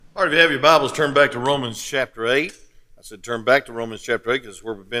All right, if you have your Bibles, turn back to Romans chapter 8. I said turn back to Romans chapter 8 because it's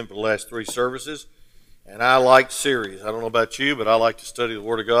where we've been for the last three services. And I like series. I don't know about you, but I like to study the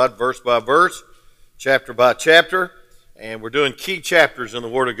Word of God verse by verse, chapter by chapter. And we're doing key chapters in the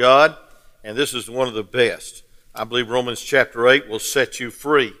Word of God, and this is one of the best. I believe Romans chapter 8 will set you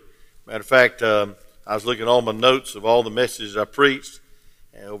free. Matter of fact, I was looking at all my notes of all the messages I preached,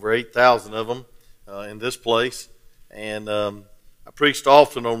 and over 8,000 of them in this place. And I preached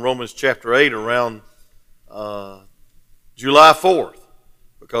often on Romans chapter 8 around July 4th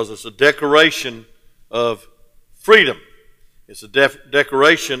because it's a declaration of freedom. It's a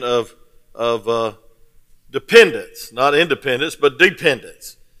declaration of dependence, not independence, but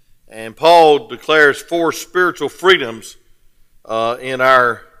dependence. And Paul declares four spiritual freedoms in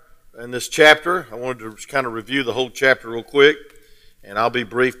this chapter. I wanted to kind of review the whole chapter real quick, and I'll be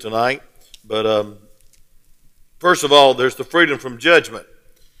brief tonight. But first of all, there's the freedom from judgment,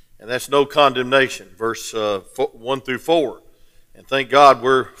 and that's no condemnation, verse 1 through 4. And thank God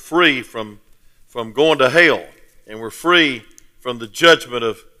we're free from going to hell, and we're free from the judgment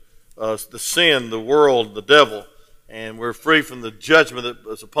of the sin, the world, the devil, and we're free from the judgment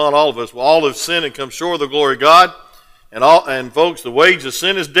that is upon all of us. Well, all have sinned and come short of the glory of God, and folks, the wage of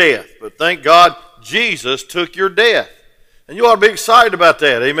sin is death. But thank God Jesus took your death, and you ought to be excited about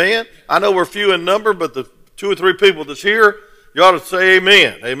that. Amen. I know we're few in number, but the 2 or 3 people that's here, you ought to say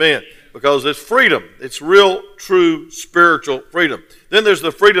amen. Amen. Because it's freedom. It's real, true, spiritual freedom. Then there's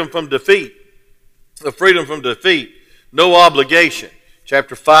the freedom from defeat. The freedom from defeat. No obligation.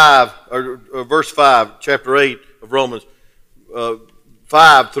 Chapter 5, or verse 5, chapter 8 of Romans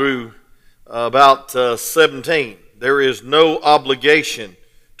 5 through about 17. There is no obligation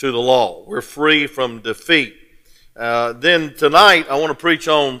to the law. We're free from defeat. Then tonight I want to preach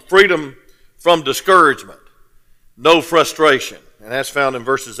on freedom from discouragement. No frustration. And that's found in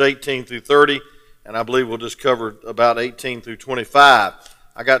verses 18 through 30. And I believe we'll just cover about 18 through 25.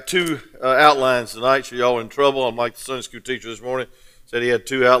 I got 2 outlines tonight, so y'all are in trouble. I'm like the Sunday school teacher this morning. Said he had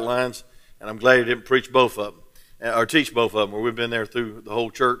 2 outlines. And I'm glad he didn't preach both of them. Or teach both of them. Where we've been there through the whole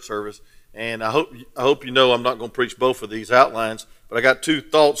church service. And I hope you know I'm not going to preach both of these outlines. But I got 2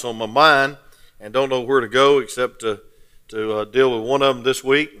 thoughts on my mind. And don't know where to go except to deal with one of them this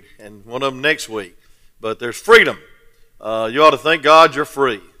week and one of them next week. But there's freedom. You ought to thank God you're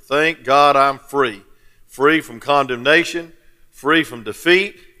free. Thank God I'm free. Free from condemnation, free from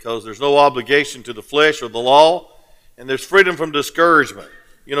defeat, because there's no obligation to the flesh or the law. And there's freedom from discouragement.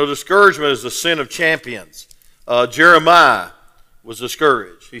 You know, discouragement is the sin of champions. Jeremiah was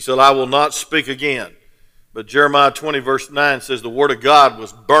discouraged. He said, I will not speak again. But Jeremiah 20 verse 9 says the word of God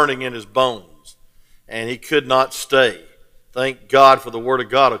was burning in his bones, and he could not stay. Thank God for the word of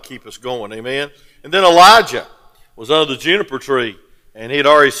God to keep us going. Amen. And then Elijah was under the juniper tree, and he had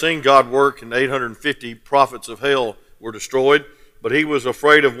already seen God work, and 850 prophets of hell were destroyed. But he was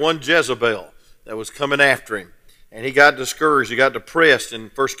afraid of one Jezebel that was coming after him, and he got discouraged. He got depressed in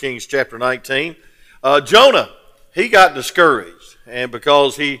 1 Kings chapter 19. Jonah, he got discouraged, and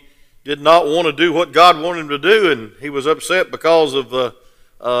because he did not want to do what God wanted him to do, and he was upset because of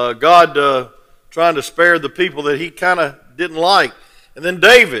God trying to spare the people that he kind of didn't like. And then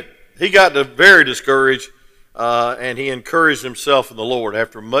David, he got very discouraged, and he encouraged himself in the Lord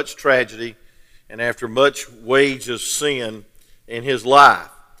after much tragedy and after much wage of sin in his life.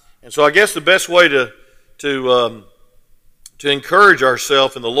 And so I guess the best way to encourage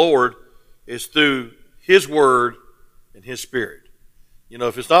ourselves in the Lord is through his word and his spirit. You know,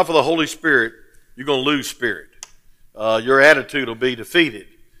 if it's not for the Holy Spirit, you're going to lose spirit. Your attitude will be defeated.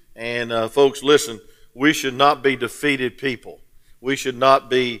 And folks, listen, we should not be defeated people. We should not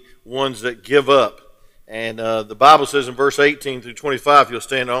be ones that give up. And the Bible says in verse 18 through 25, if you'll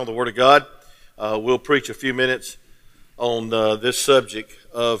stand on the Word of God, we'll preach a few minutes on this subject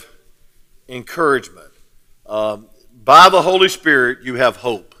of encouragement. By the Holy Spirit, you have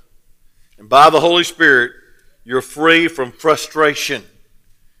hope. And by the Holy Spirit, you're free from frustration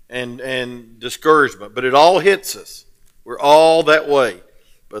and discouragement. But it all hits us. We're all that way.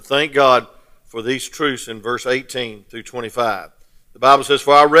 But thank God for these truths in verse 18 through 25. The Bible says,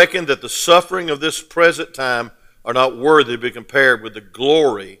 for I reckon that the suffering of this present time are not worthy to be compared with the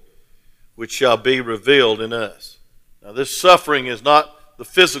glory which shall be revealed in us. Now this suffering is not the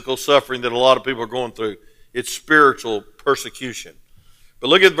physical suffering that a lot of people are going through. It's spiritual persecution. But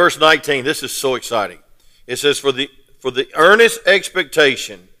look at verse 19. This is so exciting. It says, for the earnest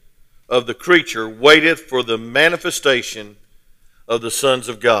expectation of the creature waiteth for the manifestation of the sons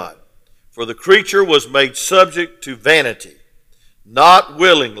of God. For the creature was made subject to vanity, not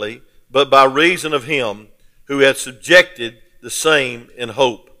willingly, but by reason of him who had subjected the same in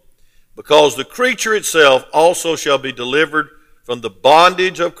hope. because the creature itself also shall be delivered from the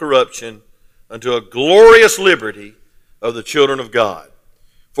bondage of corruption unto a glorious liberty of the children of God.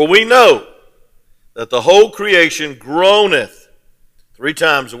 For we know that the whole creation groaneth. 3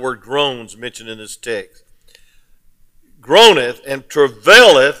 times the word groans mentioned in this text. Groaneth and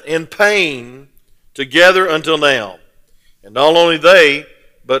travaileth in pain together until now. And not only they,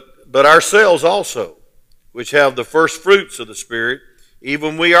 but ourselves also, which have the first fruits of the Spirit,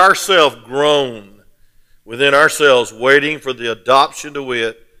 even we ourselves groan within ourselves, waiting for the adoption, to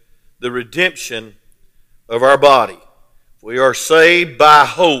wit, the redemption of our body. We are saved by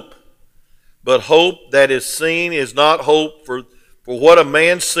hope, but hope that is seen is not hope for what a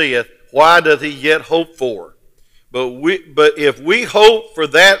man seeth. Why doth he yet hope for? But if we hope for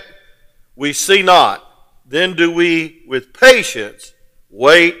that we see not, then do we with patience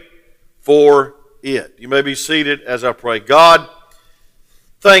wait for it. You may be seated as I pray. God,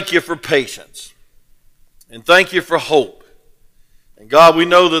 thank you for patience. And thank you for hope. And God, we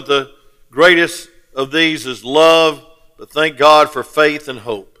know that the greatest of these is love, but thank God for faith and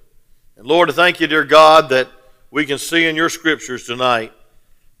hope. And Lord, I thank you, dear God, that we can see in your scriptures tonight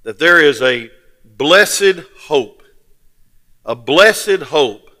that there is a blessed hope of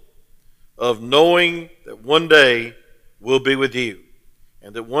knowing that one day we'll be with you,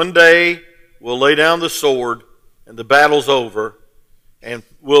 and that one day we'll lay down the sword and the battle's over, and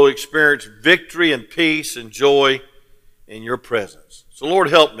we'll experience victory and peace and joy in your presence. So Lord,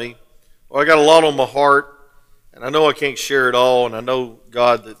 help me. Well, I got a lot on my heart, and I know I can't share it all, and I know,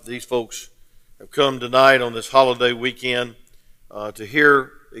 God, that these folks have come tonight on this holiday weekend to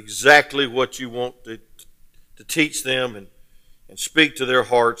hear exactly what you want to teach them and speak to their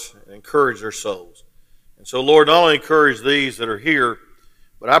hearts and encourage their souls. And so, Lord, not only encourage these that are here,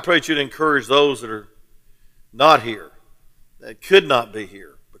 but I pray that you'd encourage those that are not here, that could not be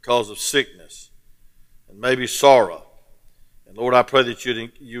here because of sickness and maybe sorrow. And Lord, I pray that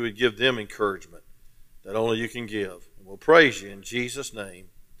you would give them encouragement that only you can give. And we'll praise you in Jesus' name.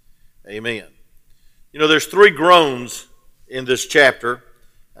 Amen. You know, there's 3 groans in this chapter,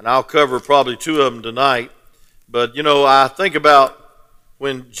 and I'll cover probably 2 of them tonight. But, you know, I think about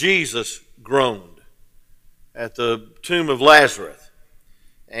when Jesus groaned at the tomb of Lazarus.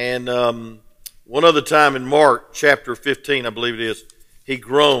 And one other time in Mark chapter 15, I believe it is, he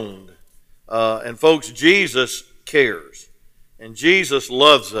groaned. And folks, Jesus cares. And Jesus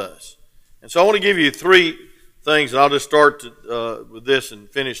loves us. And so I want to give you 3 things, and I'll just start with this and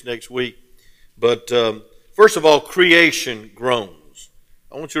finish next week. But first of all, creation groans.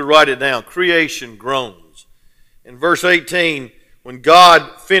 I want you to write it down. Creation groans. In verse 18, when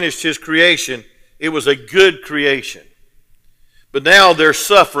God finished his creation, it was a good creation. But now there's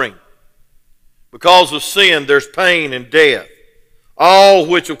suffering. Because of sin, there's pain and death. All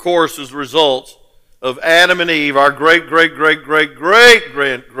which, of course, is the results of Adam and Eve, our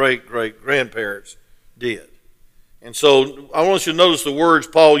great-great-great-great-great-great-great-grandparents did. And so I want you to notice the words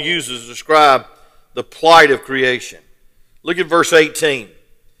Paul uses to describe the plight of creation. Look at verse 18.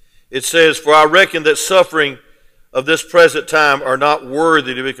 It says, "For I reckon that suffering of this present time are not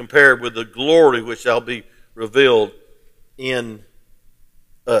worthy to be compared with the glory which shall be revealed in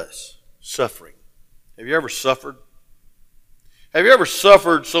us." Suffering. Have you ever suffered? Have you ever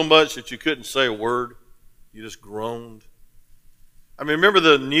suffered so much that you couldn't say a word? You just groaned? I mean, remember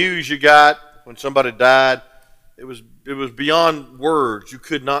the news you got when somebody died? It was beyond words. You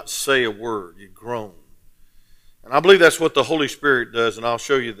could not say a word. You groaned. And I believe that's what the Holy Spirit does, and I'll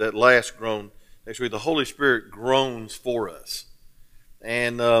show you that last groan next week. The Holy Spirit groans for us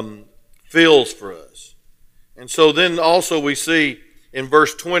and feels for us. And so then also we see in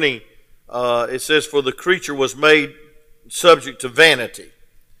verse 20, it says, "For the creature was made subject to vanity."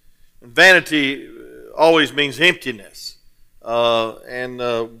 And vanity always means emptiness.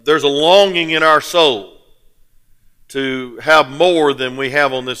 There's a longing in our soul to have more than we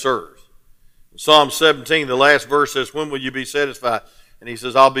have on this earth. In Psalm 17, the last verse says, "When will you be satisfied?" And he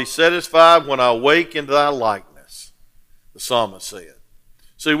says, "I'll be satisfied when I awake into thy likeness," the psalmist said.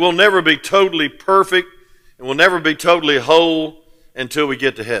 See, we'll never be totally perfect, and we'll never be totally whole until we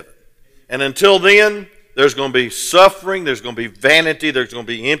get to heaven. And until then, there's going to be suffering, there's going to be vanity, there's going to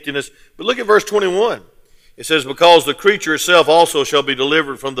be emptiness. But look at verse 21. It says, "Because the creature itself also shall be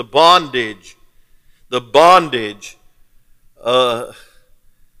delivered from the bondage of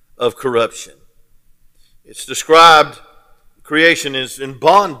corruption." It's described, creation is in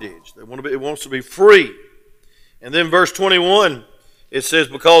bondage. It wants to be free. And then verse 21, it says,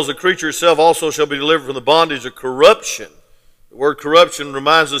 "Because the creature itself also shall be delivered from the bondage of corruption." The word corruption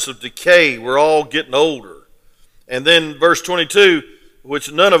reminds us of decay. We're all getting older. And then verse 22,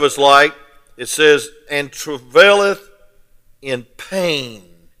 which none of us like, it says, and travaileth in pain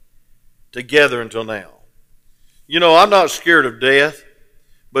together until now. You know, I'm not scared of death,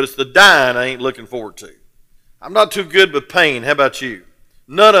 but it's the dying I ain't looking forward to. I'm not too good with pain. How about you?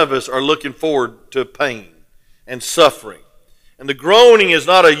 None of us are looking forward to pain and suffering. And the groaning is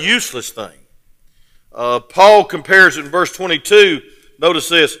not a useless thing. Paul compares it in verse 22. Notice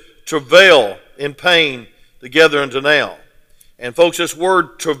this, travail in pain together unto now. And folks, this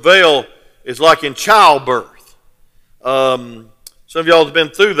word travail is like in childbirth. Some of y'all have been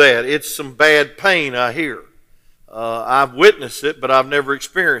through that. It's some bad pain, I hear. I've witnessed it, but I've never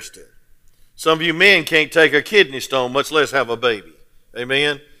experienced it. Some of you men can't take a kidney stone, much less have a baby.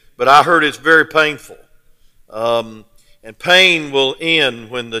 Amen? But I heard it's very painful. And pain will end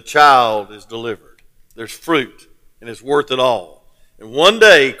when the child is delivered. There's fruit, and it's worth it all. And one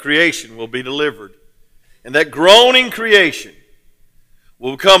day, creation will be delivered. And that groaning creation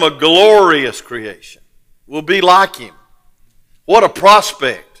will become a glorious creation. We'll be like Him. What a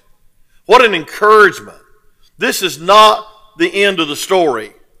prospect. What an encouragement. This is not the end of the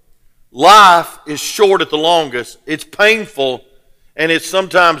story. Life is short at the longest. It's painful, and it's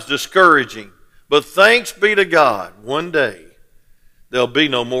sometimes discouraging. But thanks be to God, one day there'll be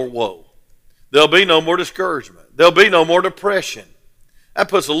no more woe. There'll be no more discouragement. There'll be no more depression. That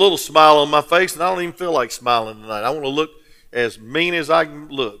puts a little smile on my face, and I don't even feel like smiling tonight. I want to look as mean as I can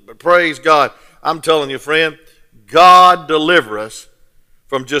look. But praise God. I'm telling you, friend, God deliver us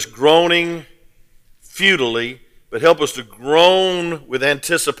from just groaning futilely, but help us to groan with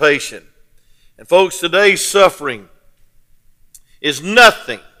anticipation. And folks, today's suffering is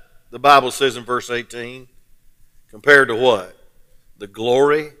nothing, the Bible says in verse 18, compared to what? The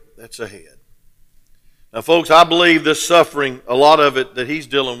glory that's ahead. Now, folks, I believe this suffering, a lot of it that he's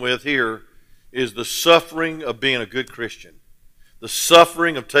dealing with here, is the suffering of being a good Christian, the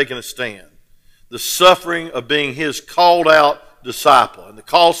suffering of taking a stand, the suffering of being his called out disciple. And the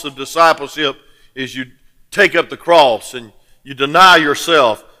cost of discipleship is you take up the cross and you deny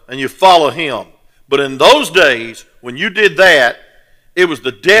yourself and you follow him. But in those days, when you did that, it was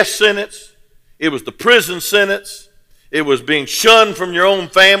the death sentence, it was the prison sentence, it was being shunned from your own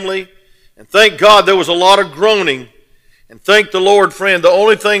family. And thank God there was a lot of groaning. And thank the Lord, friend, the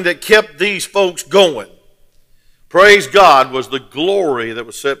only thing that kept these folks going, praise God, was the glory that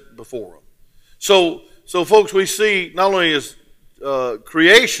was set before them. So folks, we see not only is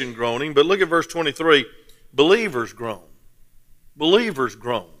creation groaning, but look at verse 23. Believers groan. Believers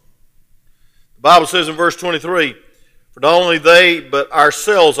groan. The Bible says in verse 23, for not only they, but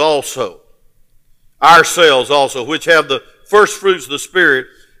ourselves also, which have the first fruits of the Spirit,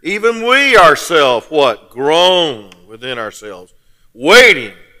 even we ourselves, what? Groan within ourselves,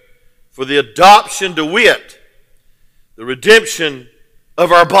 waiting for the adoption to wit, the redemption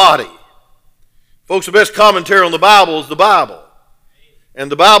of our body. Folks, the best commentary on the Bible is the Bible.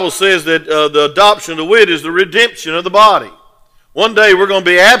 And the Bible says that the adoption to wit is the redemption of the body. One day we're going to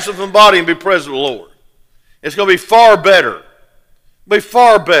be absent from the body and be present with the Lord. It's going to be far better. It'll be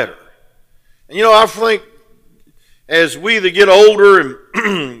far better. And you know, I think as we that get older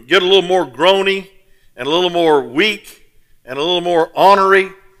and get a little more groany and a little more weak and a little more ornery,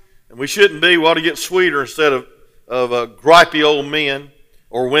 and we shouldn't be, we ought to get sweeter instead of gripey old men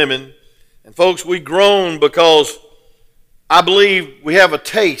or women. And folks, we groan because I believe we have a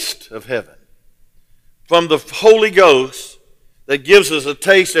taste of heaven from the Holy Ghost that gives us a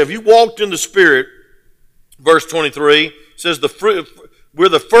taste. If you walked in the Spirit, verse 23 says we're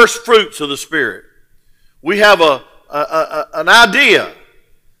the first fruits of the Spirit. We have an idea.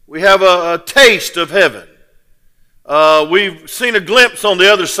 We have a taste of heaven. We've seen a glimpse on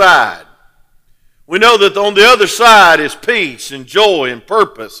the other side. We know that on the other side is peace and joy and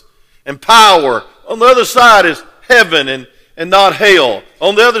purpose and power. On the other side is heaven and not hell.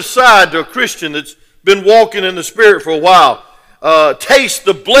 On the other side, to a Christian that's been walking in the Spirit for a while, taste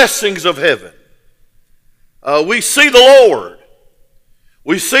the blessings of heaven. We see the Lord.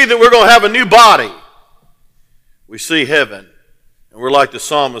 We see that we're going to have a new body. We see heaven. And we're like the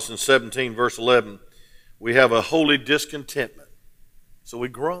psalmist in 17 verse 11. We have a holy discontentment. So we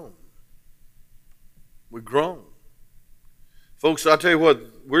groan. We groan. Folks, I tell you what,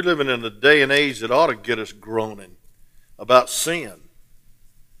 we're living in a day and age that ought to get us groaning about sin,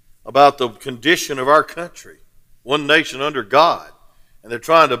 about the condition of our country, one nation under God, and they're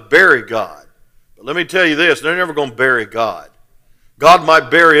trying to bury God. But let me tell you this, they're never going to bury God. God might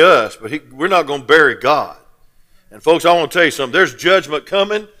bury us, but we're not going to bury God. And folks, I want to tell you something. There's judgment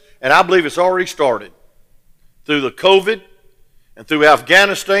coming, and I believe it's already started through the COVID and through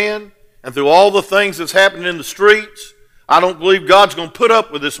Afghanistan and through all the things that's happening in the streets. I don't believe God's going to put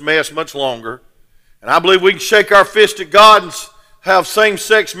up with this mess much longer. And I believe we can shake our fist at God and have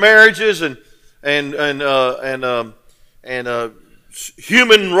same-sex marriages and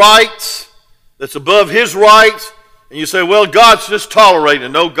human rights that's above His rights. And you say, well, God's just tolerating it.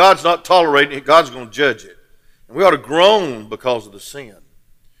 No, God's not tolerating it. God's going to judge it. And we ought to groan because of the sin.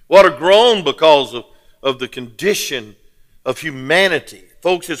 We ought to groan because of the condition of humanity.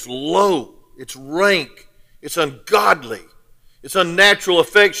 Folks, it's low. It's rank. It's ungodly. It's unnatural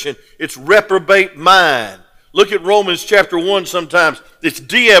affection. It's reprobate mind. Look at Romans chapter 1 sometimes. It's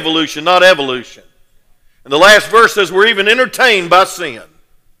de-evolution, not evolution. And the last verse says we're even entertained by sin.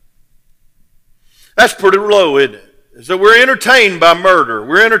 That's pretty low, isn't it? Is that we're entertained by murder.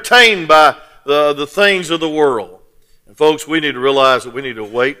 We're entertained by the things of the world. And folks, we need to realize that we need to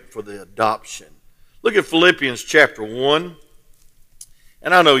wait for the adoption. Look at Philippians chapter 1.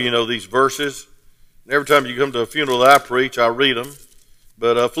 And I know you know these verses. And every time you come to a funeral that I preach, I read them.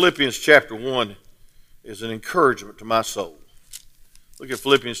 But Philippians chapter 1 is an encouragement to my soul. Look at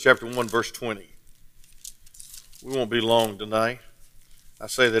Philippians chapter 1, verse 20. We won't be long tonight. I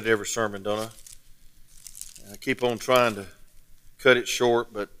say that every sermon, don't I? I keep on trying to cut it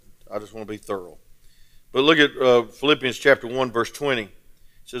short, but I just want to be thorough. But look at Philippians chapter 1, verse 20. It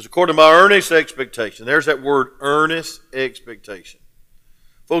says, according to my earnest expectation. There's that word, earnest expectation.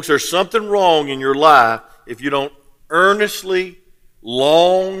 Folks, there's something wrong in your life if you don't earnestly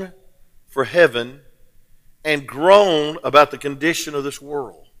long for heaven and groan about the condition of this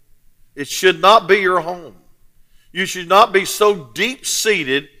world. It should not be your home. You should not be so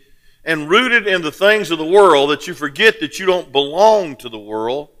deep-seated and rooted in the things of the world that you forget that you don't belong to the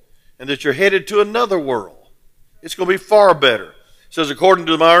world and that you're headed to another world. It's going to be far better. It says, according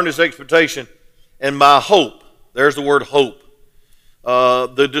to my earnest expectation and my hope. There's the word hope.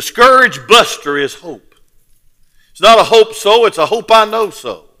 The discouraged buster is hope. It's not a hope so, it's a hope I know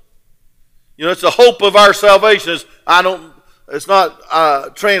so. You know, it's the hope of our salvation. It's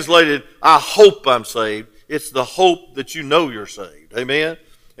not translated, I hope I'm saved. It's the hope that you know you're saved. Amen?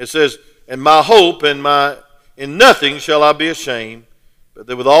 It says, and my hope in nothing shall I be ashamed, but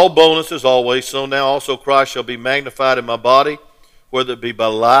that with all boldness as always, so now also Christ shall be magnified in my body, whether it be by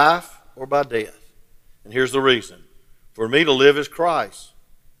life or by death. And here's the reason. For me to live is Christ,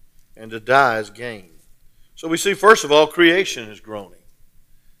 and to die is gain. So we see, first of all, creation is groaning.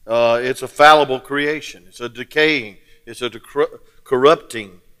 It's a fallible creation. It's a decaying. It's a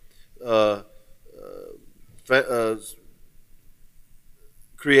corrupting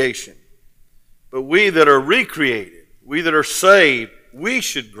creation. But we that are recreated, we that are saved, we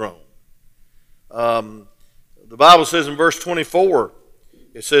should groan. The Bible says in verse 24,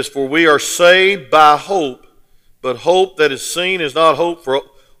 it says, for we are saved by hope, but hope that is seen is not hope for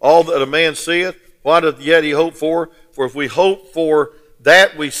all that a man seeth. Why doth yet he hope for? For if we hope for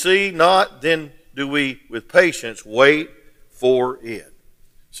that we see not, then do we with patience wait for it.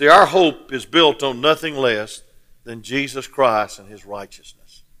 See, our hope is built on nothing less than Jesus Christ and His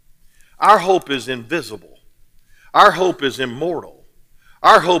righteousness. Our hope is invisible. Our hope is immortal.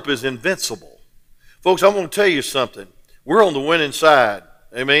 Our hope is invincible. Folks, I'm going to tell you something. We're on the winning side.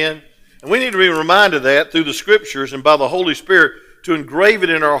 Amen? And we need to be reminded of that through the Scriptures and by the Holy Spirit to engrave it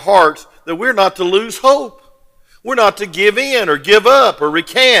in our hearts that we're not to lose hope. We're not to give in or give up or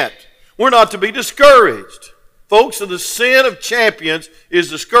recant. We're not to be discouraged. Folks, the sin of champions is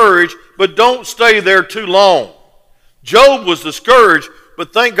discouraged, but don't stay there too long. Job was discouraged,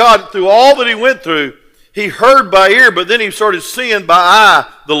 but thank God through all that he went through, he heard by ear, but then he started seeing by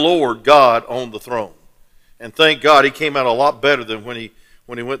eye the Lord God on the throne. And thank God he came out a lot better than when he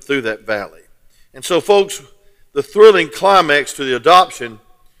went through that valley. And so, folks, the thrilling climax to the adoption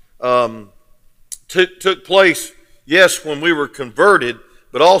took place, yes, when we were converted,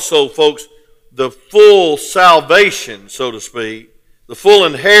 but also, folks, the full salvation, so to speak, the full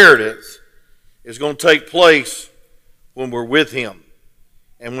inheritance is going to take place when we're with Him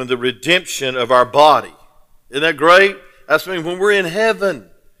and when the redemption of our body. Isn't that great? That's when we're in heaven,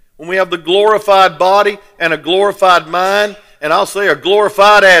 when we have the glorified body and a glorified mind, and I'll say a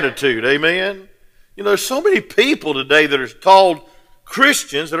glorified attitude. Amen? You know, there's so many people today that are called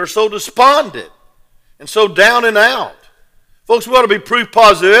Christians that are so despondent and so down and out. Folks, we ought to be proof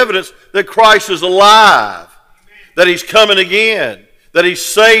positive evidence that Christ is alive, that He's coming again, that He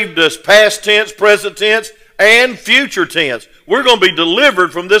saved us, past tense, present tense, and future tense. We're going to be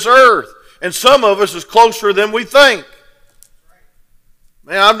delivered from this earth. And some of us is closer than we think.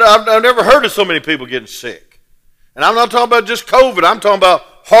 Man, I've never heard of so many people getting sick. And I'm not talking about just COVID. I'm talking about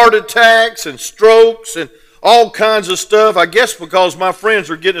heart attacks and strokes and all kinds of stuff. I guess because my friends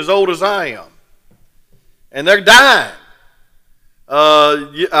are getting as old as I am. And they're dying.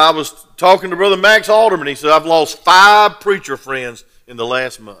 I was talking to Brother Max Alderman. He said, I've lost 5 preacher friends in the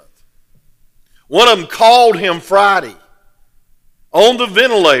last month. One of them called him Friday on the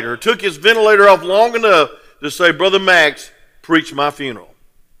ventilator, took his ventilator off long enough to say, Brother Max, preach my funeral.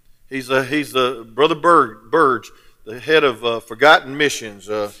 He's the Brother Burge, the head of Forgotten Missions,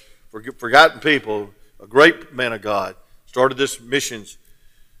 Forgotten People, a great man of God. Started this missions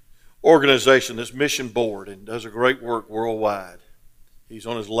organization, this mission board, and does a great work worldwide. He's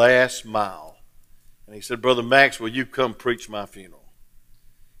on his last mile. And he said, Brother Max, will you come preach my funeral?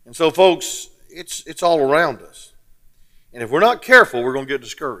 And so, folks, it's all around us. And if we're not careful, we're going to get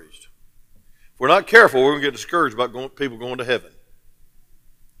discouraged. If we're not careful, we're going to get discouraged about people going to heaven.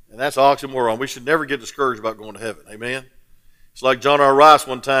 And that's oxymoron. We should never get discouraged about going to heaven. Amen? It's like John R. Rice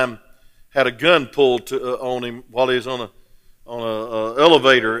one time had a gun pulled on him while he was on a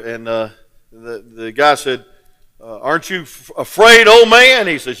elevator, and the guy said, aren't you afraid, old man?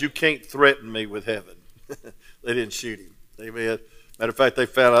 He says, you can't threaten me with heaven. They didn't shoot him. Amen. Matter of fact, they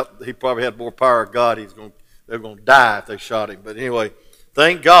found out he probably had more power of God. They were going to die if they shot him. But anyway,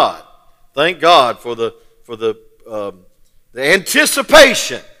 thank God. Thank God for the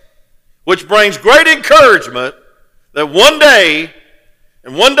anticipation, which brings great encouragement that one day,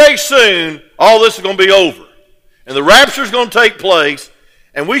 and one day soon, all this is going to be over. And the rapture is going to take place,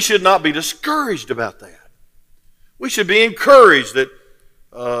 and we should not be discouraged about that. We should be encouraged that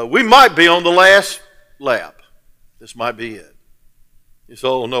we might be on the last lap. This might be it. You say,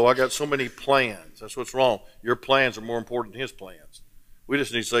 oh, no, I got so many plans. That's what's wrong. Your plans are more important than His plans. We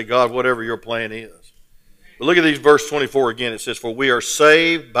just need to say, God, whatever your plan is. But look at these verse 24 again. It says, for we are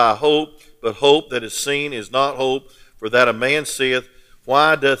saved by hope, but hope that is seen is not hope. For that a man seeth,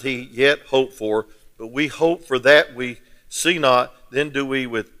 why doth he yet hope for? But we hope for that we see not, then do we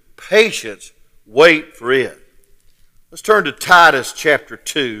with patience wait for it. Let's turn to Titus chapter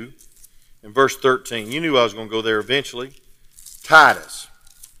 2 and verse 13. You knew I was going to go there eventually. Titus.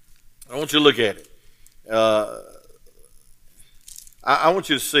 I want you to look at it. I want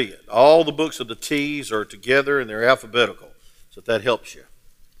you to see it. All the books of the T's are together and they're alphabetical. So if that helps you.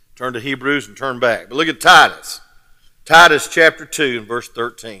 Turn to Hebrews and turn back. But look at Titus. Titus chapter 2 and verse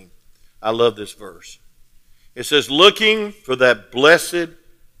 13. I love this verse. It says, looking for that blessed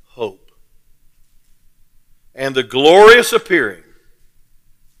hope and the glorious appearing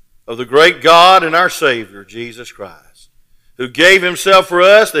of the great God and our Savior, Jesus Christ, who gave Himself for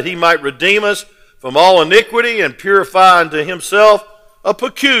us that He might redeem us from all iniquity and purify unto Himself a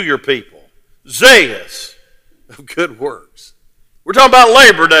peculiar people, zealous of good works. We're talking about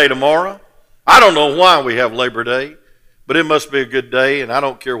Labor Day tomorrow. I don't know why we have Labor Day, but it must be a good day, and I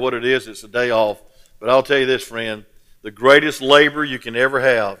don't care what it is. It's a day off. But I'll tell you this, friend, the greatest labor you can ever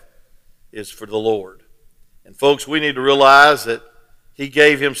have is for the Lord. And folks, we need to realize that He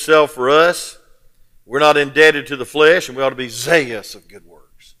gave Himself for us. We're not indebted to the flesh, and we ought to be zealous of good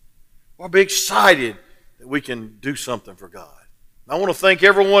works. We ought to be excited that we can do something for God. And I want to thank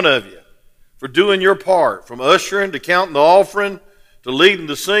every one of you for doing your part, from ushering to counting the offering, to leading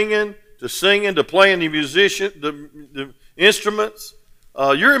the singing, to playing the instruments.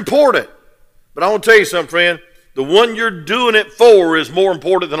 You're important. But I want to tell you something, friend. The one you're doing it for is more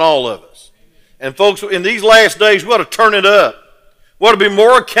important than all of us. And folks, in these last days, we ought to turn it up. We ought to be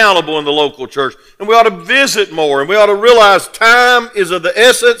more accountable in the local church. And we ought to visit more. And we ought to realize time is of the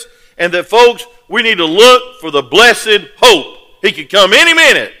essence. And that, folks, we need to look for the blessed hope. He could come any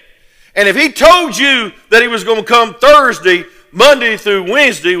minute. And if He told you that He was going to come Thursday, Monday through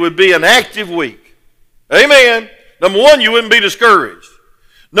Wednesday would be an active week. Amen. Number one, you wouldn't be discouraged.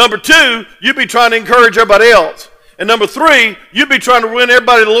 Number two, you'd be trying to encourage everybody else. And number three, you'd be trying to win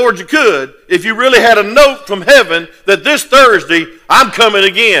everybody to the Lord you could if you really had a note from heaven that this Thursday, I'm coming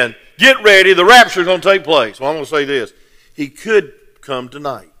again. Get ready, the rapture is going to take place. Well, I'm going to say this. He could come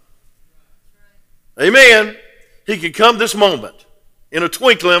tonight. Amen. He could come this moment in a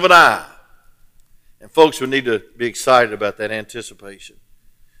twinkling of an eye. And folks, we need to be excited about that anticipation.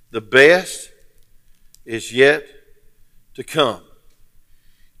 The best is yet to come.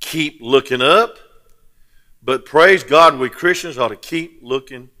 Keep looking up, but praise God, we Christians ought to keep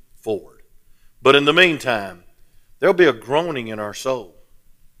looking forward. But in the meantime, there'll be a groaning in our soul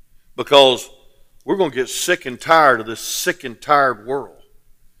because we're going to get sick and tired of this sick and tired world.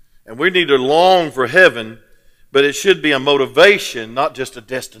 And we need to long for heaven, but it should be a motivation, not just a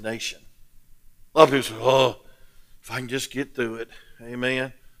destination. A lot of people say, oh, if I can just get through it,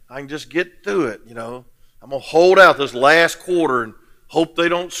 amen. I can just get through it, you know. I'm going to hold out this last quarter and hope they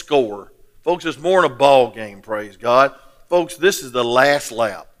don't score. Folks, it's more than a ball game, praise God. Folks, this is the last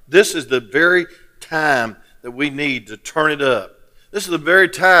lap. This is the very time that we need to turn it up. This is the very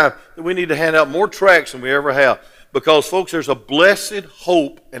time that we need to hand out more tracts than we ever have. Because, folks, there's a blessed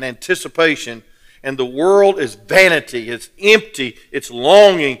hope and anticipation, and the world is vanity. It's empty. It's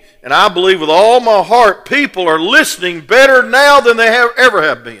longing. And I believe with all my heart people are listening better now than they ever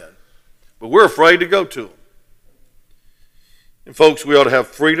have been. But we're afraid to go to them. And, folks, we ought to have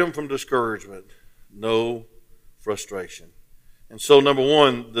freedom from discouragement, no frustration. And so, number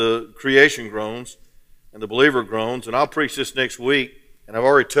one, the creation groans and the believer groans. And I'll preach this next week, and I've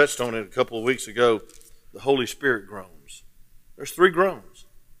already touched on it a couple of weeks ago. The Holy Spirit groans. There's three groans.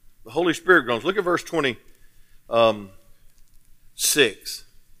 The Holy Spirit groans. Look at verse 26. And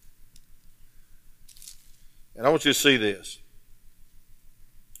I want you to see this.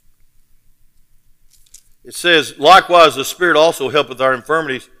 It says, likewise the Spirit also helpeth our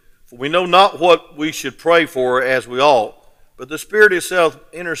infirmities, for we know not what we should pray for as we ought, but the Spirit itself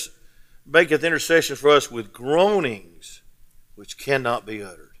maketh intercession for us with groanings which cannot be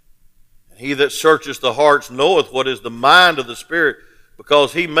uttered. And he that searcheth the hearts knoweth what is the mind of the Spirit,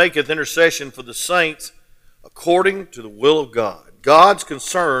 because he maketh intercession for the saints according to the will of God. God's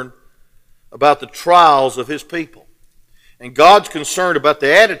concerned about the trials of his people. And God's concerned about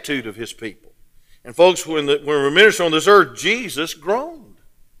the attitude of his people. And folks, when we're ministering on this earth, Jesus groaned.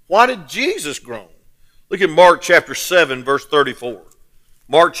 Why did Jesus groan? Look at Mark chapter 7, verse 34.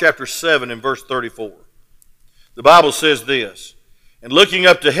 Mark chapter 7 and verse 34. The Bible says this, and looking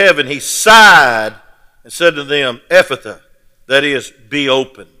up to heaven, he sighed and said to them, Ephphatha, that is, be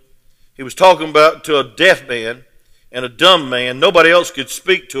open. He was talking about to a deaf man and a dumb man. Nobody else could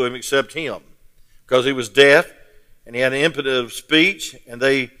speak to him except him, because he was deaf and he had an impetus of speech, and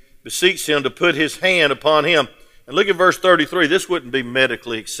they beseeched him to put his hand upon him. And look at verse 33. This wouldn't be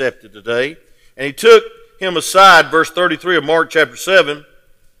medically accepted today. And he took him aside, verse 33 of Mark chapter 7,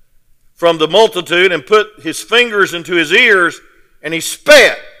 from the multitude, and put his fingers into his ears, and he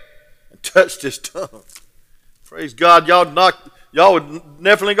spat and touched his tongue. Praise God, y'all would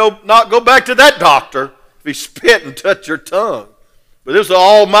definitely not go back to that doctor if he spit and touched your tongue. But this is the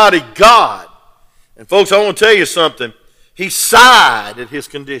Almighty God. And folks, I want to tell you something. He sighed at his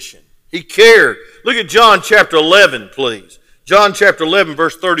condition. He cared. Look at John chapter 11, please. John chapter 11,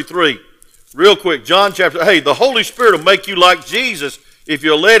 verse 33. Real quick, the Holy Spirit will make you like Jesus if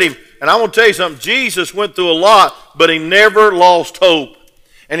you'll let him. And I want to tell you something. Jesus went through a lot, but he never lost hope.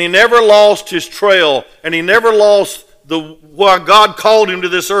 And he never lost his trail. And he never lost why God called him to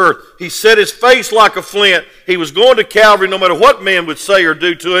this earth. He set his face like a flint. He was going to Calvary no matter what men would say or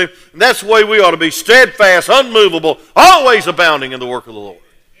do to him. And that's the way we ought to be, steadfast, unmovable, always abounding in the work of the Lord.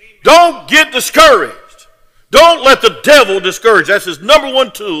 Don't get discouraged. Don't let the devil discourage. That's his number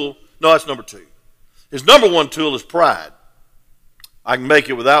one tool. No, that's number two. His number one tool is pride. I can make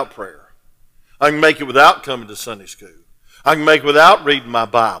it without prayer. I can make it without coming to Sunday school. I can make it without reading my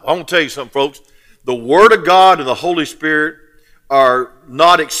Bible. I want to tell you something, folks. The Word of God and the Holy Spirit are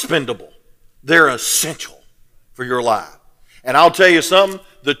not expendable. They're essential for your life. And I'll tell you something.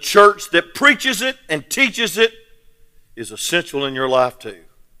 The church that preaches it and teaches it is essential in your life too.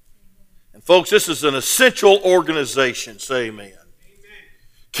 And folks, this is an essential organization. Say amen. Amen.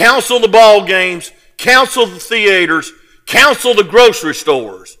 Counsel the ball games. Counsel the theaters. Counsel the grocery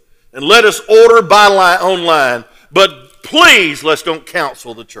stores. And let us order online. But please, let's don't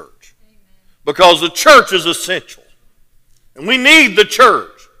counsel the church. Because the church is essential. And we need the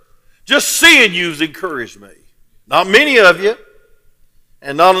church. Just seeing you's encouraged me. Not many of you.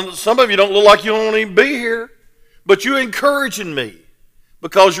 And some of you don't look like you don't even be here. But you're encouraging me.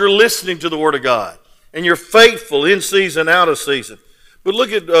 Because you're listening to the Word of God. And you're faithful in season, out of season. But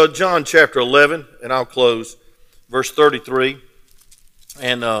look at John chapter 11. And I'll close. Verse 33.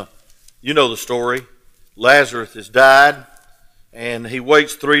 And you know the story. Lazarus has died. And he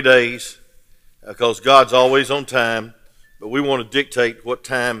waits 3 days. Because God's always on time. But we want to dictate what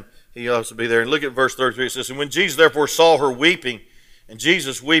time he ought to be there. And look at verse 33. It says, and when Jesus therefore saw her weeping, and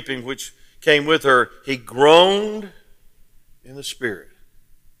Jesus weeping, which came with her, he groaned in the spirit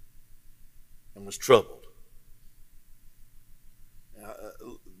and was troubled.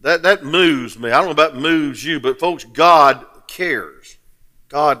 Now, that moves me. I don't know about moves you, but folks, God cares.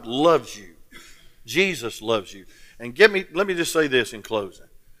 God loves you. Jesus loves you. And let me just say this in closing.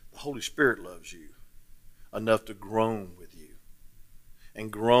 The Holy Spirit loves you enough to groan with you and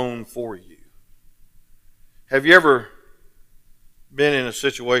groan for you. Have you ever been in a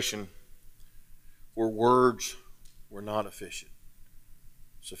situation where words were not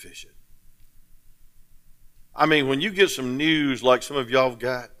sufficient? I mean, when you get some news like some of y'all have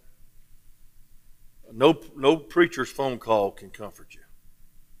got, no preacher's phone call can comfort you.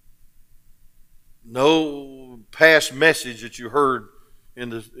 No past message that you heard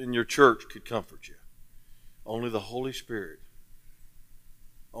in your church could comfort you. Only the Holy Spirit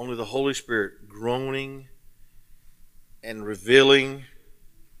groaning and revealing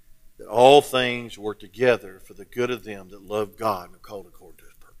that all things work together for the good of them that love God and are called according to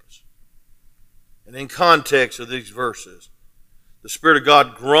His purpose. And in context of these verses, the Spirit of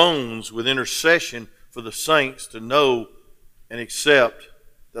God groans with intercession for the saints to know and accept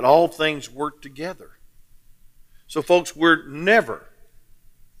that all things work together. So folks, we're never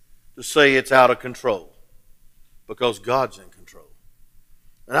to say it's out of control, because God's in control.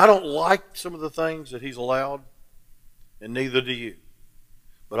 And I don't like some of the things that He's allowed, and neither do you.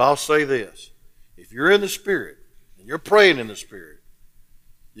 But I'll say this: if you're in the Spirit and you're praying in the Spirit,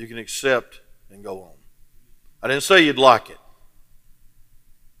 you can accept and go on. I didn't say you'd like it.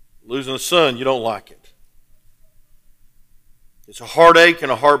 Losing a son, you don't like it. It's a heartache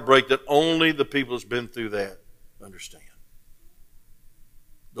and a heartbreak that only the people that's been through that understand.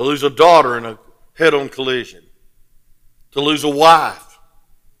 To lose a daughter in a head-on collision. To lose a wife.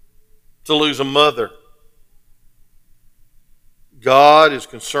 To lose a mother. God is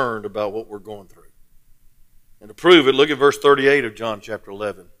concerned about what we're going through. And to prove it, look at verse 38 of John chapter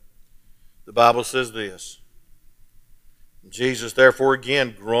 11. The Bible says this: Jesus, therefore,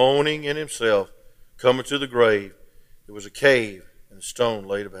 again, groaning in himself, coming to the grave, there was a cave and a stone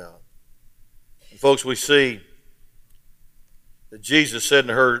laid about. And folks, we see that Jesus said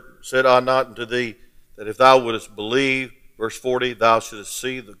unto her, said I not unto thee, that if thou wouldest believe, verse 40, thou shouldest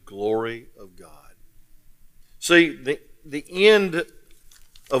see the glory of God. See, the end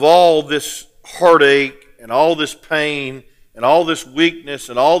of all this heartache and all this pain and all this weakness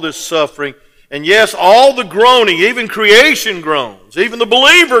and all this suffering, and yes, all the groaning, even creation groans, even the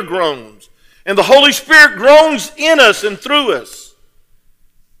believer groans, and the Holy Spirit groans in us and through us,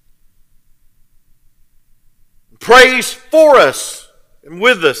 prays for us and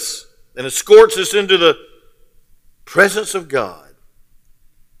with us, and escorts us into the presence of God,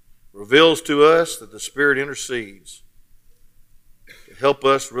 reveals to us that the Spirit intercedes to help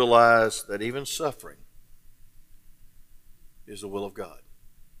us realize that even suffering is the will of God.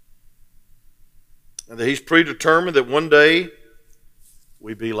 And that He's predetermined that one day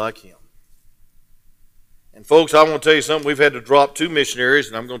we be like Him. And folks, I want to tell you something. We've had to drop 2 missionaries,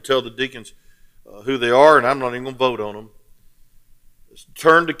 and I'm going to tell the deacons who they are, and I'm not even going to vote on them. It's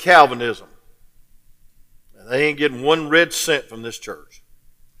turned to Calvinism. And they ain't getting 1 red cent from this church.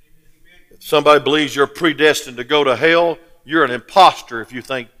 If somebody believes you're predestined to go to hell, you're an imposter if you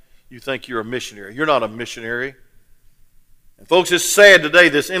think you're a missionary. You're not a missionary. And folks, it's sad today,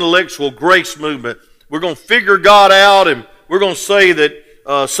 this intellectual grace movement. We're going to figure God out, and we're going to say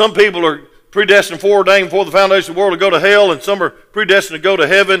that some people are predestined, foreordained before the foundation of the world to go to hell, and some are predestined to go to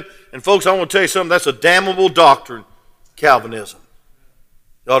heaven. And folks, I want to tell you something. That's a damnable doctrine, Calvinism.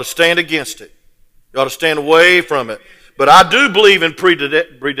 You ought to stand against it. You ought to stand away from it. But I do believe in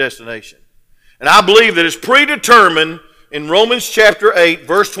predestination. And I believe that it's predetermined in Romans chapter 8,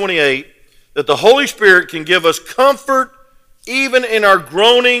 verse 28, that the Holy Spirit can give us comfort even in our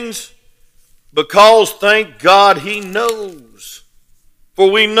groanings, because, thank God, He knows. For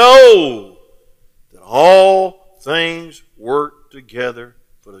we know that all things work together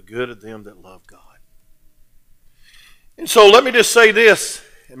for the good of them that love God. And so let me just say this,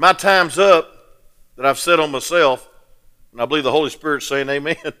 and my time's up, that I've said on myself, and I believe the Holy Spirit's saying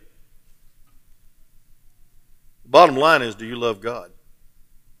amen. The bottom line is, do you love God?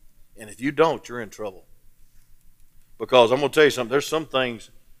 And if you don't, you're in trouble. Because I'm going to tell you something, there's some things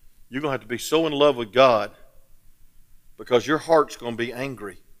you're going to have to be so in love with God, because your heart's going to be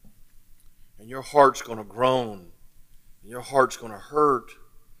angry, and your heart's going to groan, and your heart's going to hurt,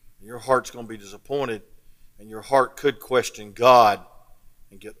 and your heart's going to be disappointed, and your heart could question God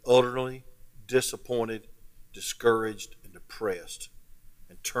and get utterly disappointed, discouraged, and depressed,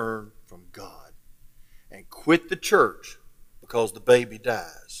 and turn from God and quit the church because the baby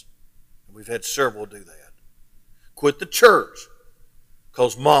dies. And we've had several do that. Quit the church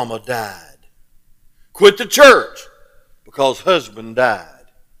because mama died. Quit the church because husband died,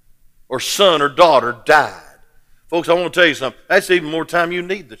 or son or daughter died. Folks, I want to tell you something. That's even more time you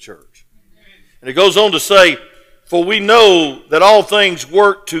need the church. And it goes on to say, for we know that all things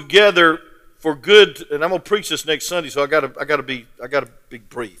work together for good. And I'm going to preach this next Sunday, so I got to be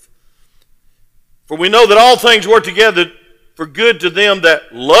brief. For we know that all things work together for good to them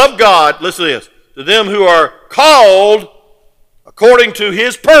that love God. Listen to this. To them who are called according to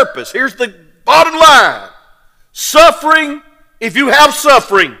His purpose. Here's the bottom line. Suffering, if you have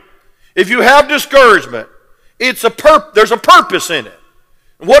suffering, if you have discouragement, there's a purpose in it.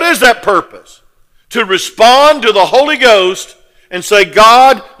 And what is that purpose? to respond to the Holy Ghost and say,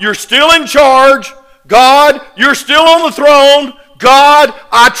 God, you're still in charge. God, you're still on the throne. God,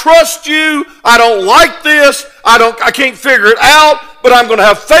 I trust you. I don't like this. I can't figure it out, but I'm going to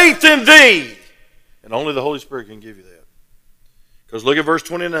have faith in thee. And only the Holy Spirit can give you that. Because look at verse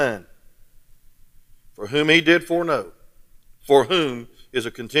 29. For whom he did foreknow. For whom is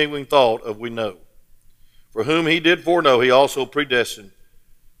a continuing thought of we know. For whom he did foreknow, he also predestined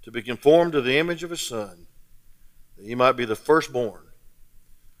to be conformed to the image of his Son, that he might be the firstborn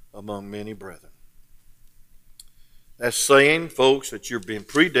among many brethren. That's saying, folks, that you're being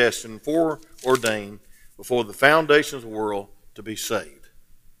predestined, foreordained before the foundations of the world to be saved.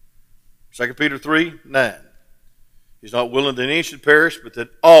 2 Peter 3:9. He's not willing that any should perish, but that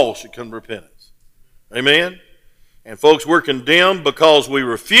all should come to repentance. Amen? And folks, we're condemned because we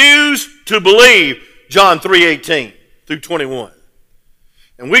refuse to believe John 3:18 through 21.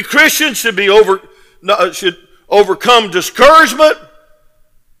 And we Christians should overcome discouragement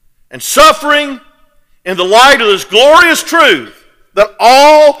and suffering in the light of this glorious truth that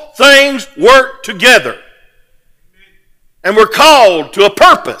all things work together. And we're called to a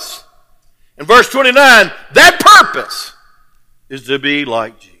purpose. In verse 29, that purpose is to be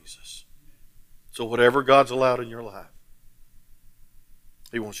like Jesus. So whatever God's allowed in your life,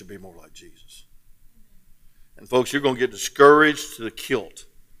 he wants you to be more like Jesus. And folks, you're going to get discouraged to the kilt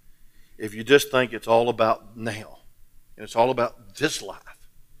if you just think it's all about now and it's all about this life.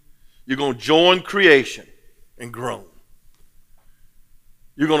 You're going to join creation and groan.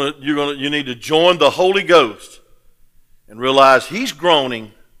 You need to join the Holy Ghost and realize he's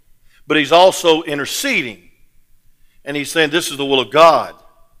groaning, but he's also interceding. And he's saying, this is the will of God.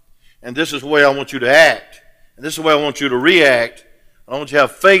 And this is the way I want you to act. And this is the way I want you to react. I want you to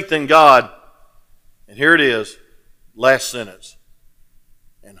have faith in God. And here it is, last sentence.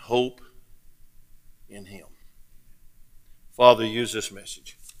 And hope in him. Father, use this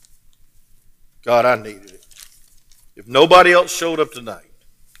message. God, I needed it. If nobody else showed up tonight,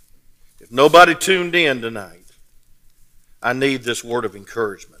 if nobody tuned in tonight, I need this word of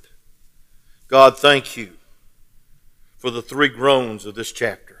encouragement. God, thank you for the three groans of this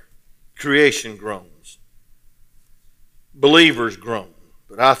chapter. Creation groans. Believers groan.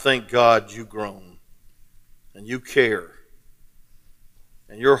 But I thank God you groan. And you care.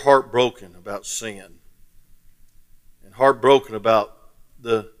 And you're heartbroken about sin. And heartbroken about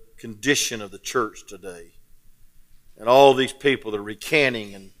the condition of the church today. And all these people that are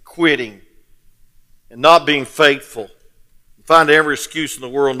recanting and quitting and not being faithful. And finding every excuse in the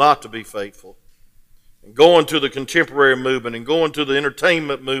world not to be faithful. And going to the contemporary movement and going to the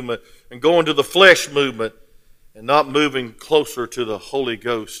entertainment movement and going to the flesh movement and not moving closer to the Holy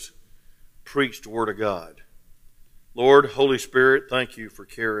Ghost preached Word of God. Lord, Holy Spirit, thank you for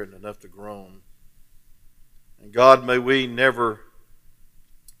caring enough to groan. And God, may we never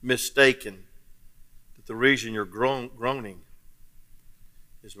mistaken that the reason you're groaning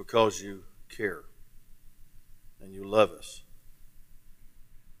is because you care and you love us.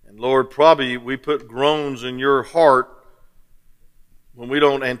 And Lord, probably we put groans in your heart when we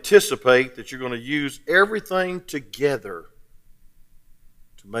don't anticipate that you're going to use everything together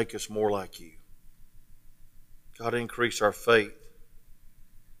to make us more like you. God, increase our faith,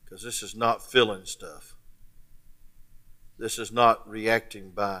 because this is not feeling stuff. This is not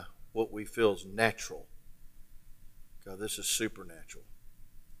reacting by what we feel is natural. God, this is supernatural.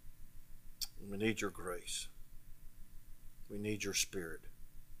 We need your grace. We need your Spirit.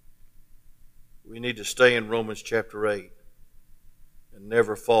 We need to stay in Romans chapter 8 and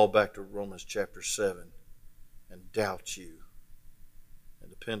never fall back to Romans chapter 7 and doubt you and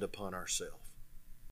depend upon ourselves.